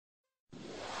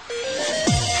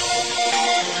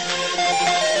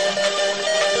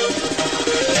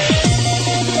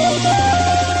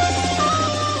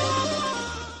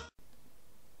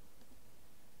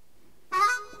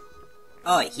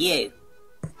you.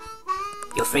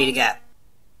 You're free to go.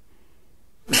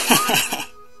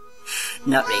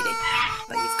 Not really,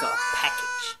 but you've got a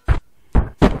package.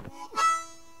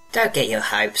 Don't get your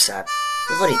hopes up.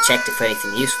 We've already checked it for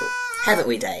anything useful. Haven't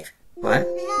we, Dave? What?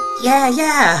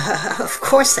 Yeah, of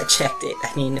course I checked it.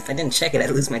 I mean, if I didn't check it,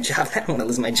 I'd lose my job. I don't want to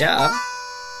lose my job.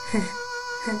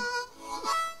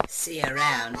 See you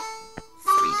around.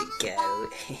 Free to go.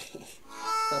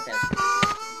 Thought that was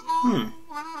pretty good.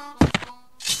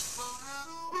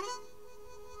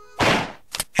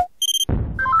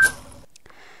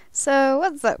 So,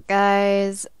 what's up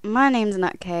guys? My name's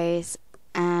Nutcase,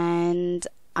 and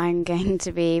I'm going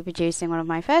to be producing one of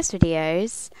my first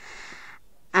videos,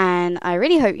 and I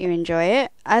really hope you enjoy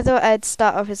it. I thought I'd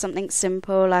start off with something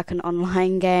simple, like an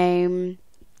online game,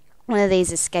 one of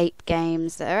these escape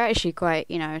games that are actually quite,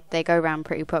 they go around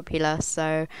pretty popular,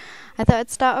 so I thought I'd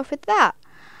start off with that.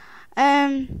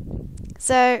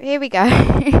 So here we go.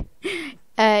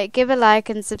 Give a like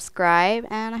and subscribe,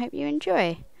 and I hope you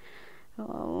enjoy.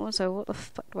 So what the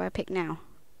fuck do I pick now?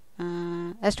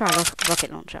 Let's try a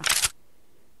rocket launcher.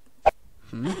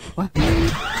 What?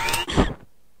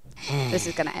 This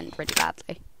is gonna end really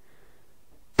badly.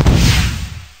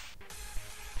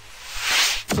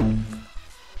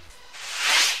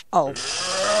 Oh.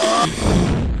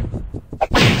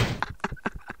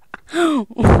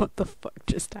 What the fuck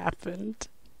just happened?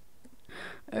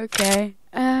 Okay.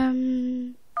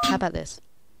 How about this?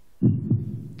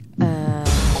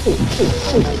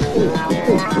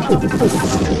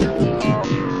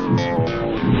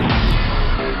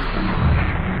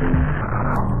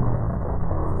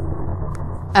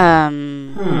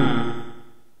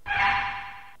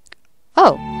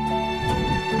 Oh.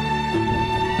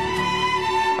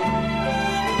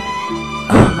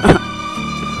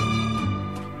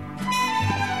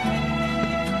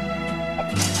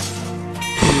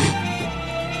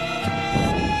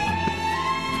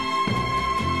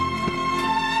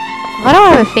 Why do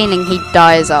I have a feeling he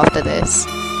dies after this?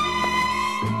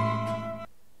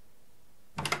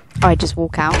 I just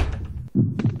walk out.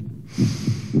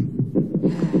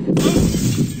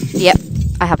 Yep,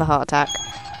 I have a heart attack.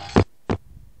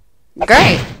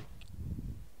 Great!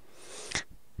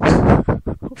 Oh,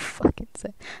 fucking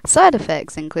sick. Side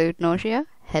effects include nausea,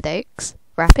 headaches,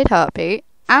 rapid heartbeat,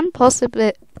 and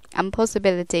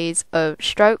possibilities of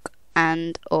stroke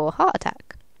and or heart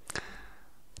attack.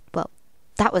 Well,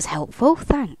 that was helpful,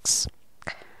 thanks.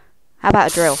 How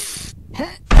about a drill?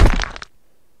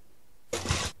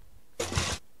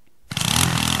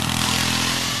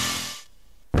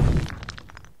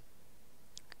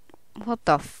 What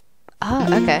the f... Oh,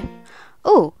 okay.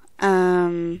 Ooh,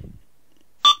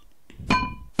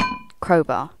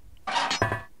 crowbar.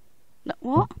 No,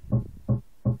 what?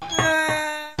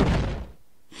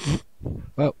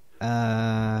 Well,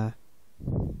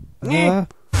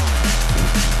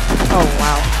 Oh,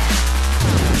 wow.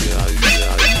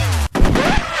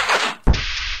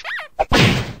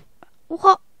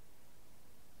 What?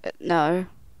 No.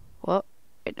 What?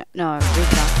 No,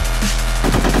 restart.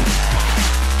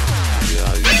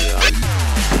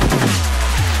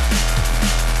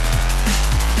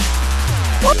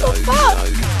 What the fuck?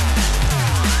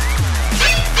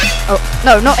 Oh,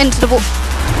 no, not into the wall.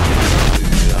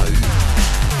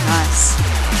 Nice.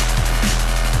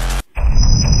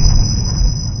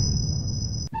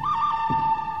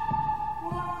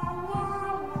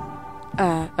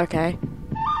 Okay.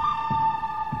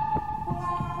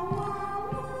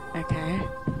 Okay.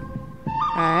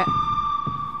 Alright.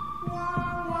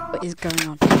 What is going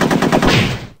on?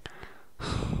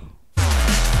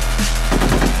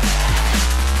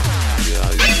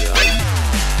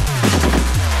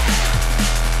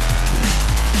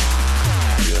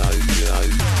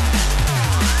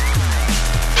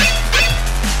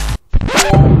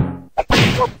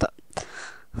 What the?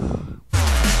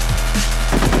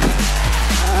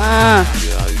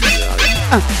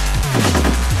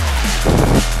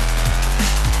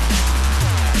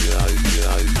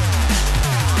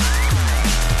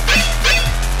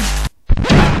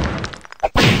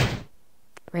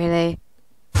 Really?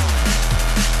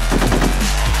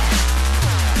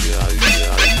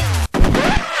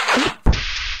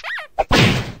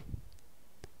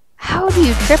 How do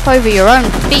you trip over your own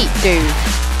feet, dude?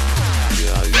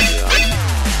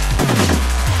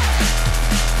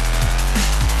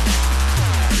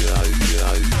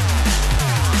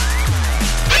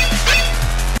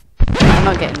 I'm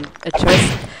not getting a choice.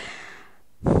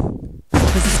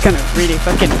 This is gonna really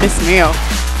fucking piss me off.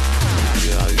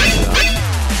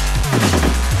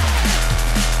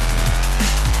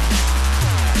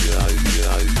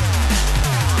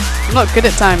 I'm not good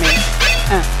at timing.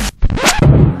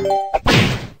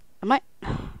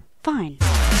 Fine.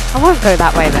 I won't go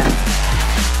that way then.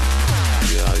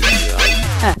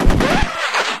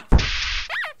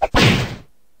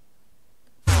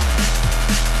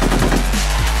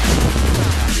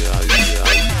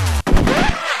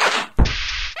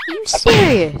 Are you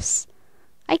serious?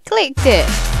 I clicked it.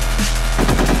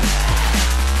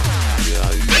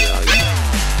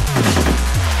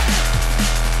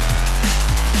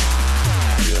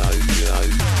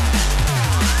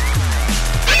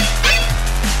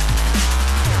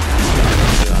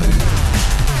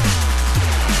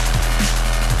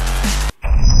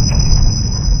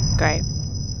 Great.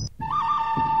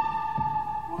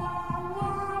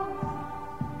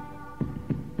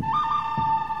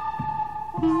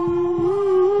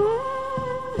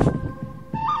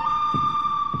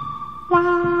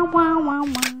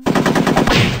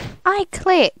 I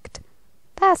clicked.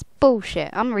 That's bullshit.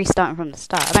 I'm restarting from the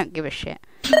start. I don't give a shit.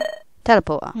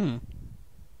 Teleporter.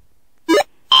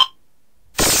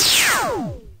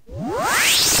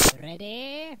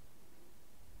 Ready?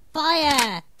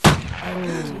 Fire!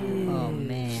 Oh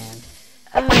man.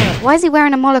 Why is he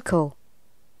wearing a monocle?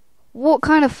 What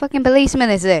kind of fucking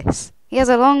policeman is this? He has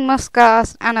a long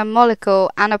mustache and a monocle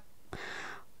and a...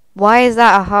 Why is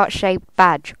that a heart-shaped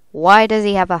badge? Why does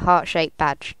he have a heart-shaped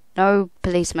badge? No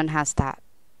policeman has that.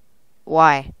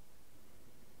 Why?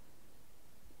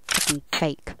 Fucking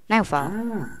fake. Nail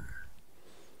file.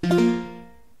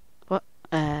 What?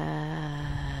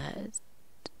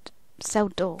 Cell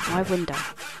door. My window.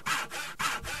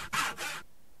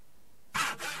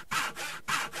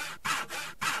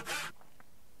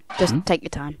 Just take your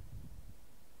time.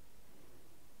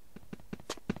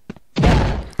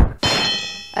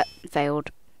 Failed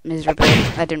miserably.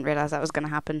 I didn't realise that was going to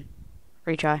happen.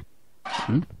 Retry.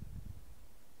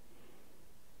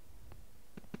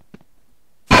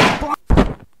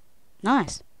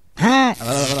 Nice.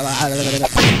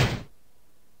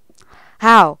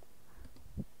 How?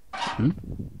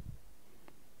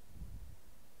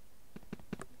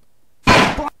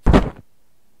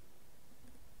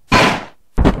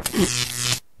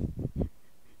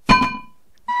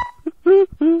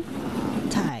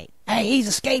 Tight. Hey, he's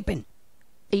escaping.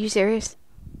 Are you serious?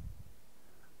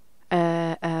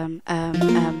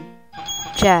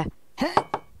 Chair.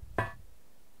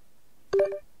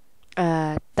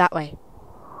 That way.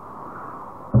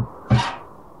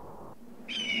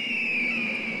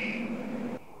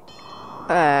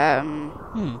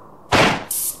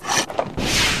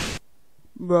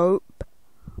 Rope.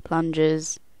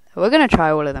 Plungers. We're gonna try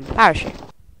all of them. Parachute.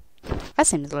 That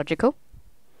seems logical.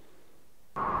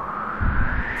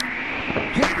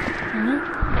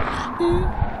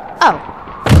 Oh.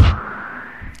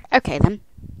 Okay then.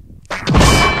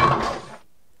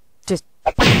 Just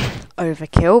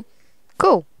overkill.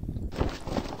 Cool.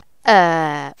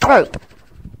 Rope.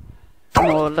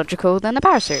 More logical than a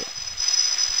parachute.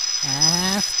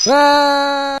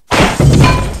 Well,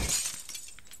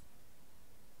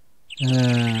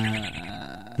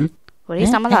 at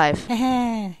least I'm alive.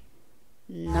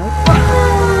 Nope.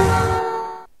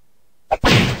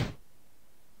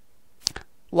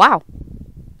 Wow.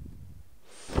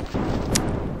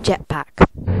 Jetpack.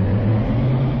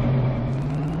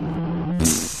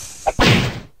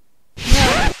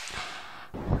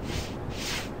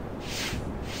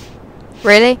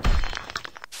 Really?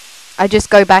 I just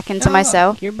go back into my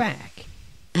cell? You're back.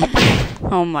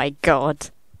 Oh my god.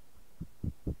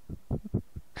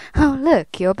 Oh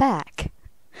look, you're back.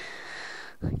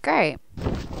 Great.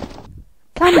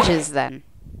 Plungers then.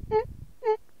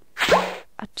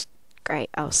 Great,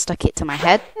 I'll stuck it to my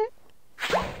head.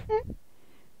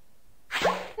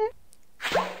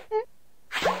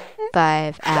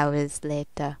 Five hours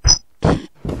later.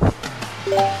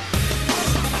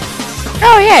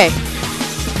 Oh yay!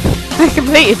 I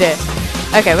completed it.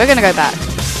 Okay, we're gonna go back.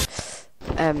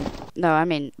 No, I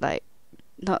mean like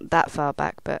not that far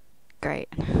back, but great.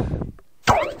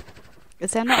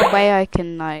 Is there not a way I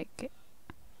can like?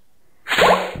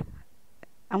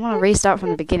 I want to restart from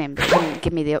the beginning, but it wouldn't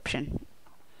give me the option.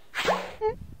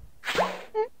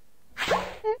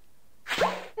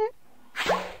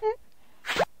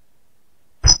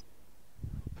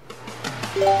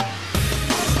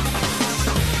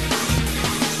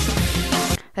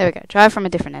 There we go. Try from a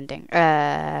different ending.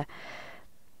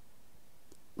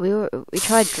 We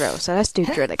tried drill, so let's do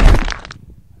drill again.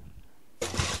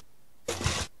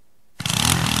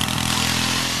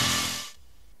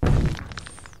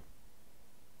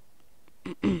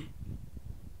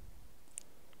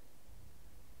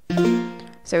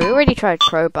 So we already tried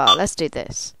crowbar. Let's do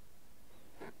this.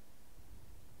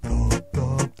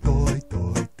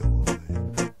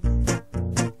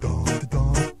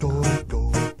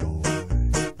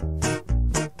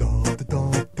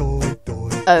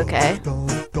 Okay.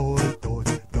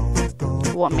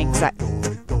 What exact?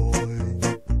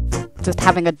 Just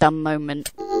having a dumb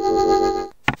moment.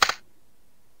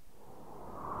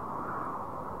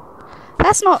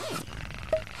 That's not.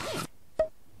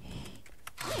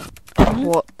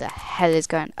 What the hell is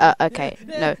going? Okay,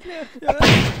 no.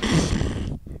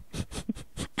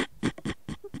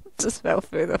 Just fell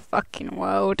through the fucking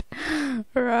world.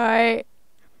 Right.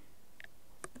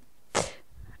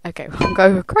 Okay, we'll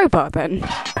go with crowbar then.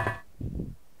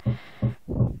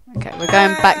 Okay, we're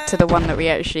going back to the one that we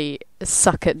actually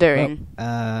suck at doing.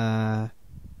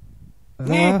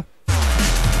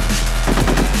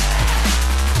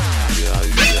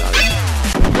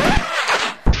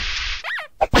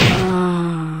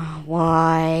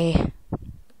 Why?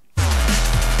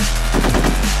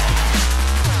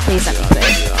 Please let me play.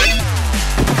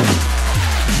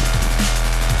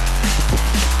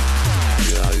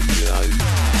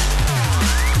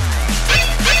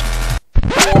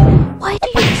 Why do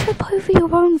you trip over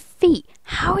your own feet?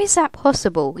 How is that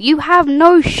possible? You have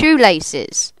no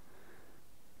shoelaces.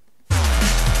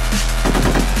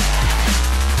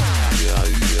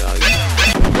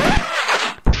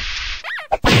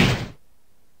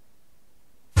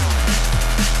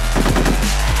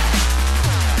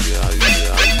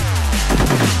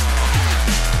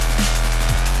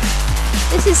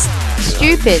 This is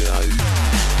stupid.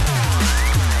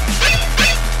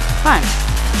 Fine.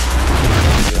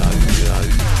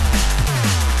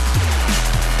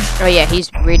 Oh yeah,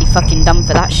 he's really fucking dumb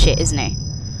for that shit, isn't he?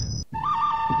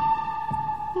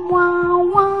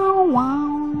 Wow, wow,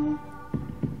 wow.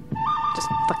 Just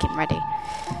fucking ready.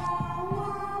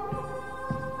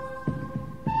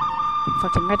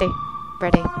 Fucking ready.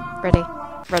 Ready. Ready.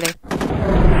 Ready.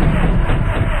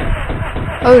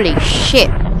 Holy shit.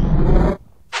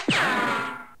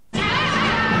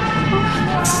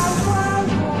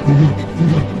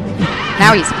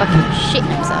 Now he's fucking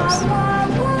shitting himself.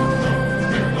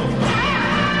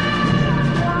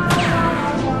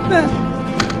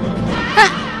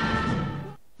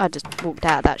 I just walked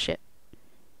out of that shit.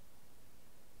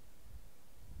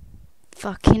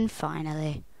 Fucking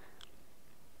finally.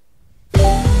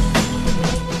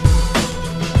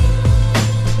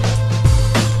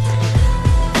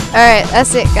 Alright,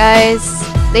 that's it guys.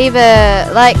 Leave a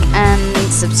like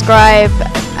and subscribe.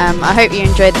 I hope you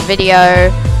enjoyed the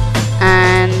video. And